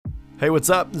Hey,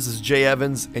 what's up? This is Jay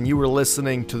Evans, and you were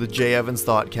listening to the Jay Evans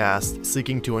Thoughtcast,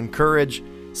 seeking to encourage,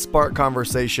 spark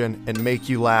conversation, and make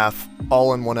you laugh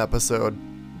all in one episode.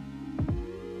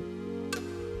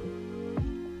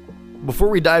 Before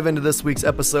we dive into this week's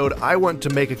episode, I want to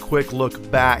make a quick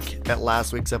look back at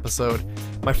last week's episode.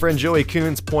 My friend Joey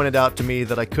Coons pointed out to me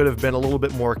that I could have been a little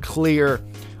bit more clear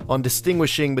on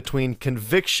distinguishing between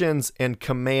convictions and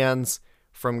commands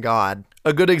from God.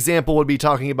 A good example would be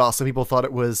talking about some people thought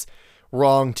it was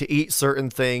wrong to eat certain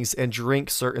things and drink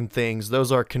certain things.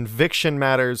 Those are conviction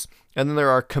matters, and then there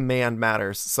are command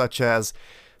matters, such as,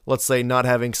 let's say, not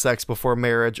having sex before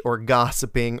marriage, or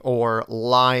gossiping, or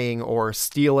lying, or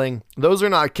stealing. Those are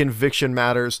not conviction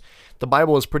matters. The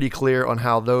Bible is pretty clear on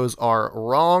how those are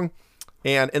wrong.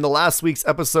 And in the last week's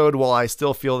episode, while I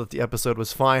still feel that the episode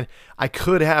was fine, I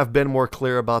could have been more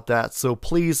clear about that. So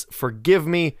please forgive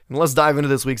me, and let's dive into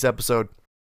this week's episode.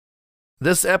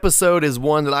 This episode is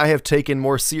one that I have taken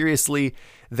more seriously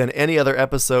than any other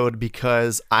episode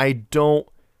because I don't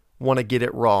want to get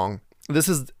it wrong. This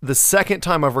is the second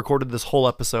time I've recorded this whole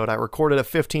episode. I recorded a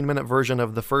 15-minute version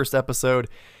of the first episode,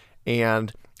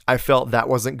 and I felt that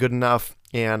wasn't good enough,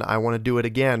 and I want to do it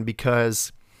again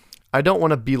because I don't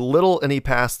want to belittle any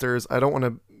pastors. I don't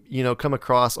want to, come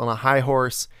across on a high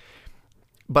horse,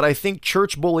 but I think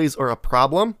church bullies are a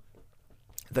problem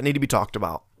that need to be talked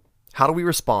about. How do we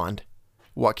respond?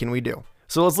 What can we do?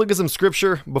 So let's look at some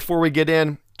scripture before we get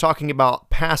in, talking about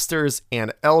pastors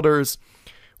and elders,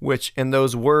 which in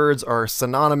those words are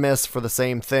synonymous for the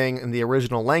same thing in the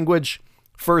original language.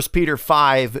 1 Peter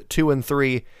 5, 2 and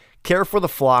 3, care for the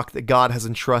flock that God has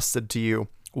entrusted to you.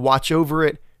 Watch over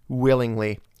it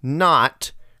willingly,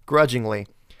 not grudgingly,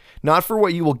 not for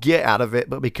what you will get out of it,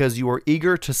 but because you are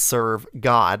eager to serve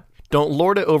God. Don't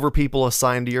lord it over people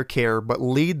assigned to your care, but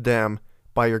lead them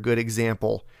by your good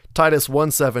example. Titus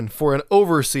 1:7, for an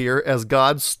overseer as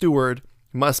God's steward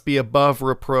must be above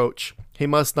reproach. He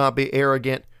must not be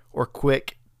arrogant or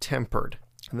quick-tempered.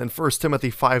 And then 1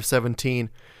 Timothy 5:17,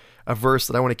 a verse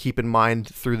that I want to keep in mind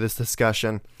through this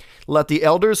discussion. Let the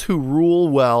elders who rule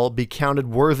well be counted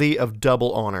worthy of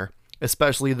double honor,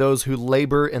 especially those who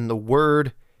labor in the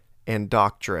word and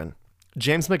doctrine.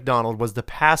 James McDonald was the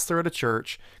pastor at a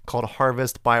church called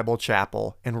Harvest Bible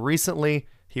Chapel, and recently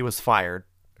he was fired.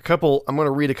 I'm going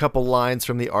to read a couple lines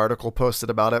from the article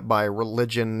posted about it by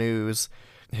Religion News.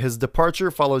 His departure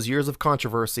follows years of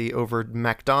controversy over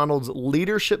McDonald's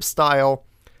leadership style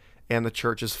and the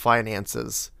church's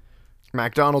finances.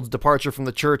 McDonald's departure from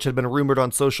the church had been rumored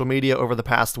on social media over the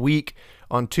past week.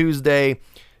 On Tuesday,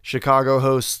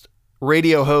 Chicago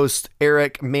radio host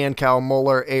Eric Mancow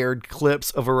Muller aired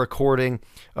clips of a recording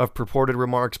of purported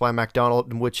remarks by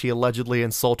McDonald in which he allegedly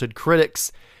insulted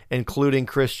critics, including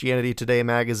Christianity Today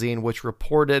magazine, which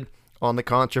reported on the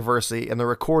controversy. In the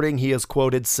recording, he is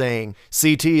quoted saying,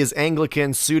 CT is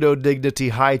Anglican, pseudo-dignity,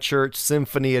 high church,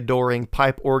 symphony adoring,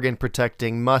 pipe organ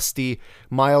protecting, musty,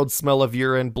 mild smell of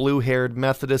urine, blue-haired,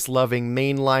 Methodist loving,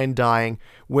 mainline dying,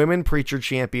 women preacher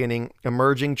championing,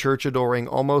 emerging church adoring,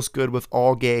 almost good with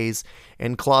all gays,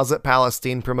 and closet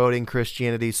Palestine promoting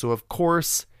Christianity. So of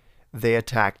course, they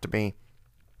attacked me.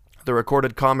 The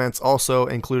recorded comments also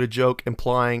include a joke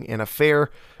implying an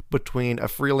affair between a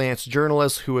freelance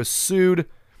journalist who was sued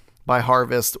by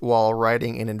Harvest while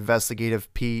writing an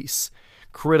investigative piece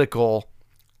critical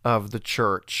of the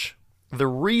church. The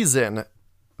reason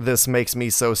this makes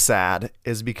me so sad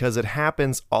is because it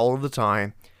happens all of the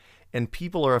time, and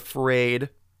people are afraid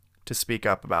to speak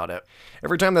up about it.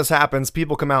 Every time this happens,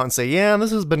 people come out and say, yeah,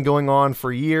 this has been going on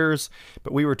for years,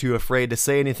 but we were too afraid to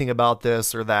say anything about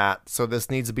this or that, so this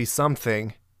needs to be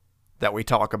something that we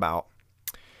talk about.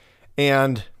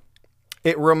 And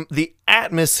the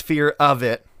atmosphere of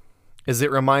it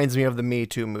reminds me of the Me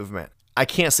Too movement. I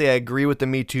can't say I agree with the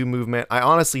Me Too movement. I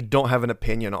honestly don't have an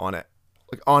opinion on it.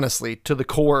 Like, honestly, to the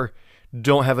core,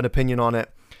 don't have an opinion on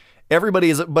it. It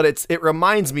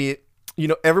reminds me,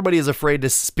 everybody is afraid to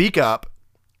speak up,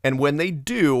 and when they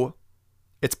do,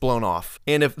 it's blown off.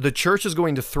 And if the church is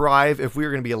going to thrive, if we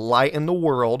are going to be a light in the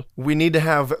world, we need to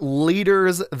have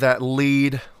leaders that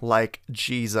lead like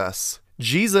Jesus.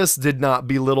 Jesus did not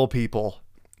belittle people.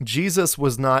 Jesus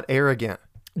was not arrogant.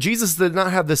 Jesus did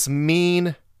not have this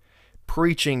mean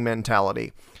preaching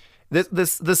mentality.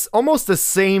 This almost the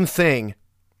same thing.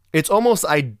 It's almost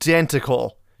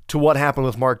identical to what happened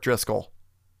with Mark Driscoll.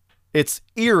 It's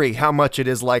eerie how much it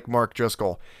is like Mark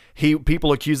Driscoll.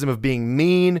 People accuse him of being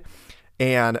mean,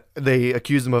 and they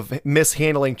accuse him of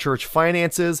mishandling church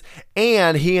finances,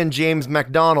 and he and James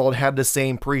McDonald had the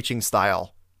same preaching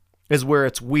style, is where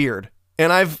it's weird.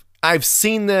 And I've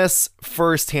seen this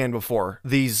firsthand before.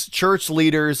 These church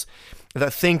leaders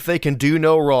that think they can do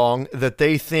no wrong, that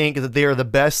they think that they are the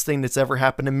best thing that's ever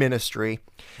happened in ministry.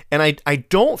 And I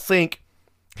don't think,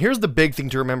 here's the big thing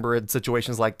to remember in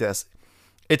situations like this.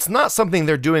 It's not something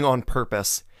they're doing on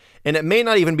purpose, and it may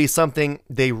not even be something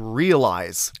they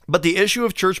realize. But the issue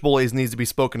of church bullies needs to be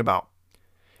spoken about.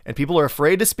 And people are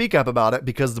afraid to speak up about it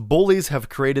because the bullies have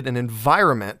created an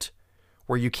environment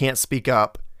where you can't speak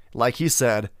up. Like he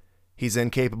said, he's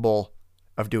incapable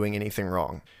of doing anything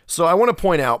wrong. So I want to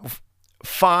point out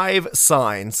 5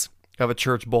 signs of a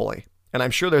church bully. And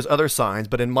I'm sure there's other signs,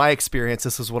 but in my experience,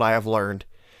 this is what I have learned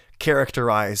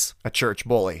characterize a church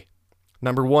bully.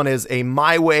 Number 1 is a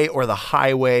my way or the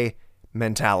highway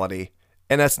mentality.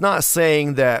 And that's not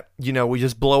saying that, we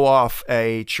just blow off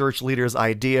a church leader's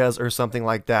ideas or something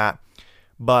like that,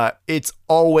 but it's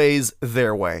always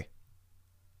their way.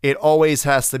 It always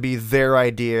has to be their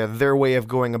idea, their way of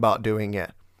going about doing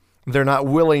it. They're not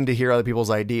willing to hear other people's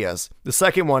ideas. The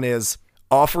second one is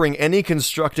offering any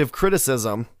constructive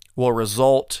criticism will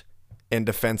result in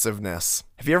defensiveness.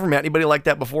 Have you ever met anybody like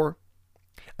that before?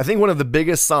 I think one of the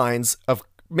biggest signs of,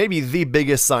 maybe the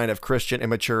biggest sign of Christian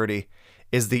immaturity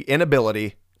is the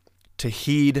inability to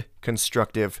heed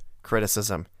constructive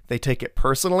criticism. They take it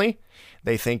personally.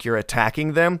 They think you're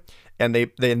attacking them, and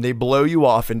they blow you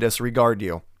off and disregard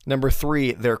you. Number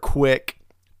 3, they're quick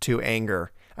to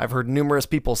anger. I've heard numerous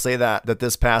people say that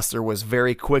this pastor was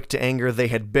very quick to anger. They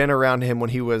had been around him when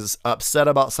he was upset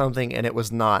about something and it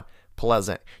was not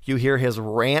pleasant. You hear his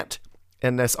rant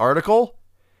in this article,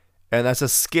 and that's a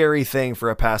scary thing for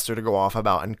a pastor to go off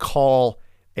about and call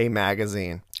a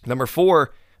magazine. Number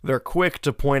 4, they're quick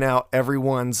to point out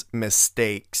everyone's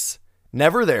mistakes.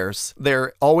 Never theirs.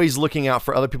 They're always looking out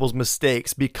for other people's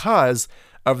mistakes because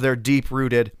of their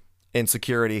deep-rooted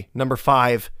insecurity. Number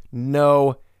 5,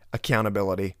 no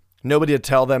accountability. Nobody to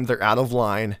tell them they're out of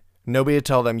line. Nobody to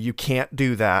tell them you can't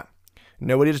do that.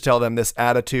 Nobody to tell them this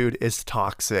attitude is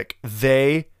toxic.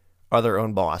 They are their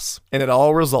own boss. And it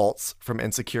all results from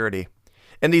insecurity.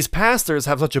 And these pastors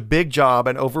have such a big job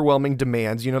and overwhelming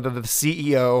demands. They're the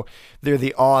CEO, they're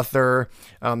the author,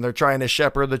 they're trying to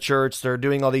shepherd the church, they're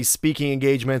doing all these speaking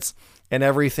engagements and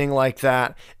everything like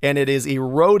that. And it is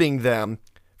eroding them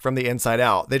from the inside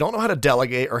out. They don't know how to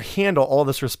delegate or handle all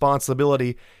this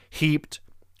responsibility heaped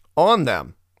on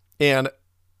them. And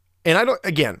I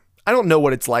don't know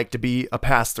what it's like to be a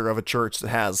pastor of a church that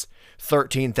has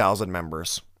 13,000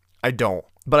 members. I don't.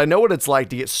 But I know what it's like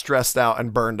to get stressed out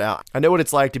and burned out. I know what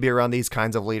it's like to be around these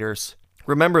kinds of leaders.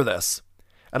 Remember this.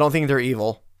 I don't think they're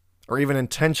evil or even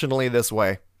intentionally this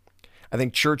way. I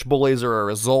think church bullies are a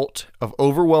result of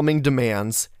overwhelming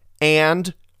demands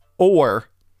and or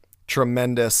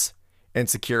tremendous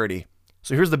insecurity.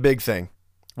 So here's the big thing.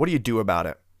 What do you do about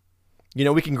it?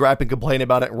 We can gripe and complain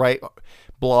about it, write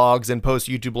blogs and post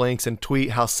YouTube links and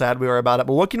tweet how sad we are about it.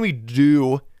 But what can we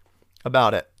do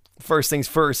about it? First things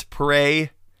first,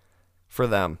 pray for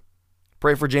them.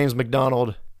 Pray for James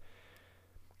McDonald.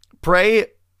 Pray,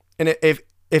 and if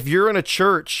you're in a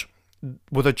church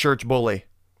with a church bully,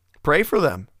 pray for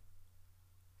them.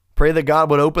 Pray that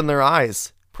God would open their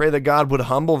eyes. Pray that God would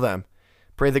humble them.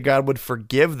 Pray that God would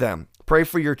forgive them. Pray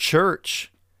for your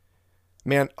church.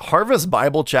 Man, Harvest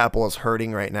Bible Chapel is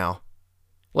hurting right now.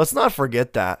 Let's not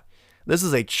forget that. This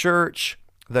is a church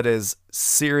that is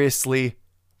seriously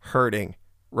hurting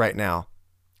right now.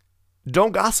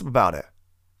 Don't gossip about it.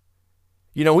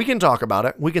 We can talk about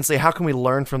it. We can say, how can we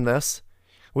learn from this?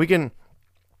 We can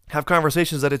have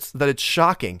conversations that it's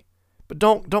shocking, but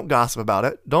don't gossip about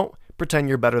it. Don't pretend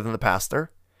you're better than the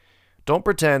pastor. Don't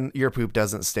pretend your poop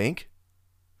doesn't stink.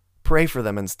 Pray for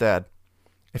them instead.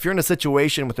 If you're in a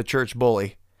situation with a church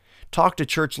bully, talk to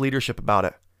church leadership about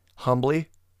it. Humbly,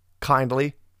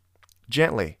 kindly,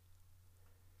 gently.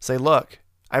 Say, look,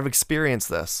 I've experienced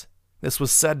this. This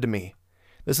was said to me.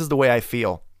 This is the way I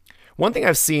feel. One thing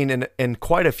I've seen in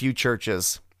quite a few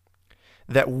churches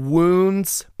that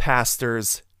wounds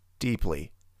pastors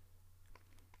deeply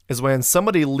is when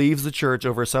somebody leaves the church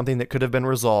over something that could have been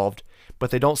resolved,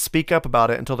 but they don't speak up about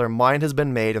it until their mind has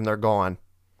been made and they're gone.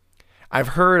 I've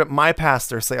heard my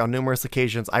pastor say on numerous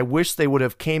occasions, I wish they would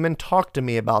have came and talked to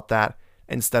me about that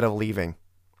instead of leaving.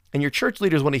 And your church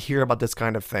leaders want to hear about this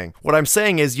kind of thing. What I'm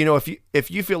saying is,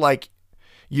 if you feel like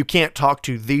you can't talk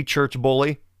to the church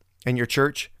bully in your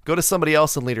church, go to somebody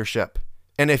else in leadership.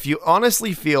 And if you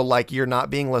honestly feel like you're not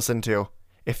being listened to,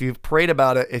 if you've prayed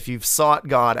about it, if you've sought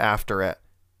God after it,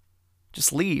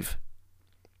 just leave.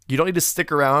 You don't need to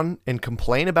stick around and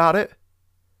complain about it.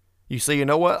 You say, you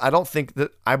know what? I don't think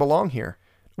that I belong here.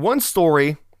 One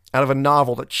story out of a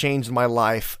novel that changed my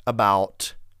life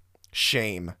about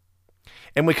shame.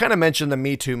 And we kind of mentioned the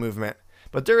Me Too movement,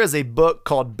 but there is a book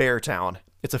called Beartown.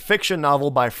 It's a fiction novel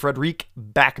by Frederick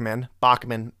Bachman,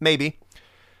 maybe.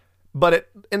 But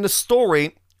in the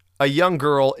story, a young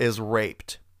girl is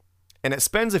raped. And it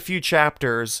spends a few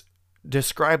chapters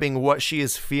describing what she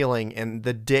is feeling and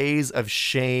the days of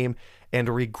shame and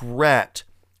regret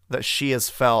that she has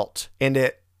felt. And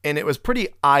it was pretty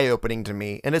eye-opening to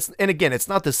me. And again, it's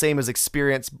not the same as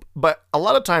experience, but a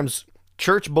lot of times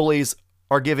church bullies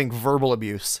are giving verbal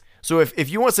abuse. So if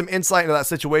you want some insight into that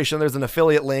situation, there's an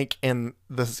affiliate link in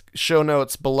the show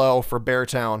notes below for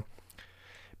Beartown.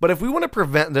 But if we want to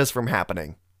prevent this from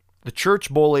happening, the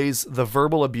church bullies, the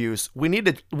verbal abuse, we need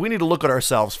to look at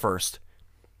ourselves first.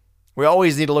 We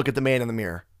always need to look at the man in the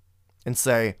mirror and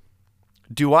say,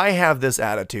 do I have this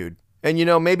attitude? And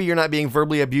maybe you're not being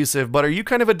verbally abusive, but are you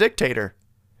kind of a dictator?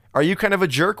 Are you kind of a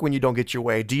jerk when you don't get your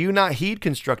way? Do you not heed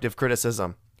constructive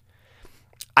criticism?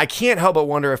 I can't help but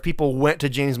wonder if people went to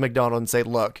James MacDonald and say,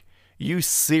 look, you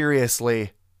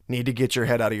seriously need to get your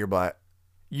head out of your butt.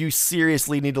 You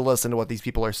seriously need to listen to what these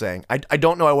people are saying. I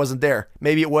don't know. I wasn't there.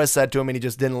 Maybe it was said to him and he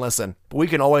just didn't listen. But we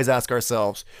can always ask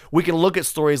ourselves. We can look at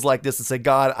stories like this and say,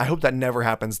 God, I hope that never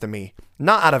happens to me.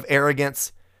 Not out of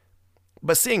arrogance,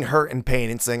 but seeing hurt and pain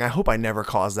and saying, I hope I never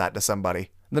cause that to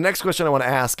somebody. The next question I want to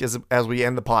ask is, as we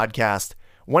end the podcast,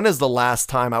 when is the last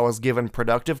time I was given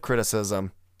productive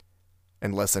criticism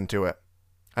and listened to it?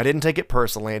 I didn't take it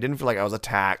personally. I didn't feel like I was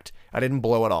attacked. I didn't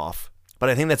blow it off. But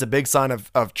I think that's a big sign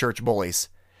of church bullies,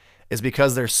 is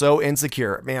because they're so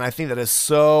insecure. Man, I think that is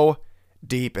so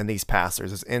deep in these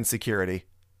pastors, is insecurity.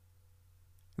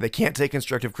 They can't take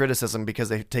constructive criticism because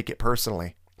they take it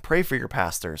personally. Pray for your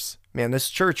pastors. Man, this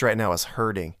church right now is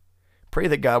hurting. Pray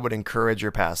that God would encourage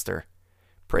your pastor.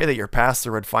 Pray that your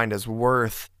pastor would find his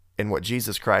worth in what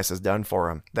Jesus Christ has done for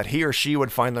him, that he or she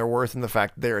would find their worth in the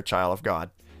fact that they're a child of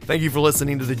God. Thank you for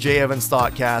listening to the Jay Evans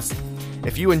Thoughtcast.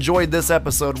 If you enjoyed this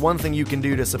episode, one thing you can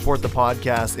do to support the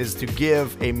podcast is to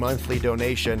give a monthly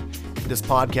donation. This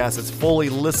podcast is fully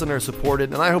listener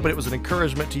supported, and I hope it was an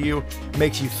encouragement to you,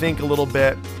 makes you think a little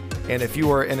bit. And if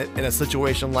you are in a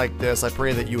situation like this, I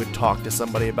pray that you would talk to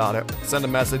somebody about it. Send a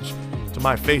message to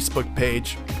my Facebook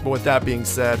page. But with that being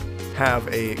said, have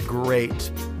a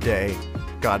great day.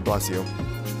 God bless you.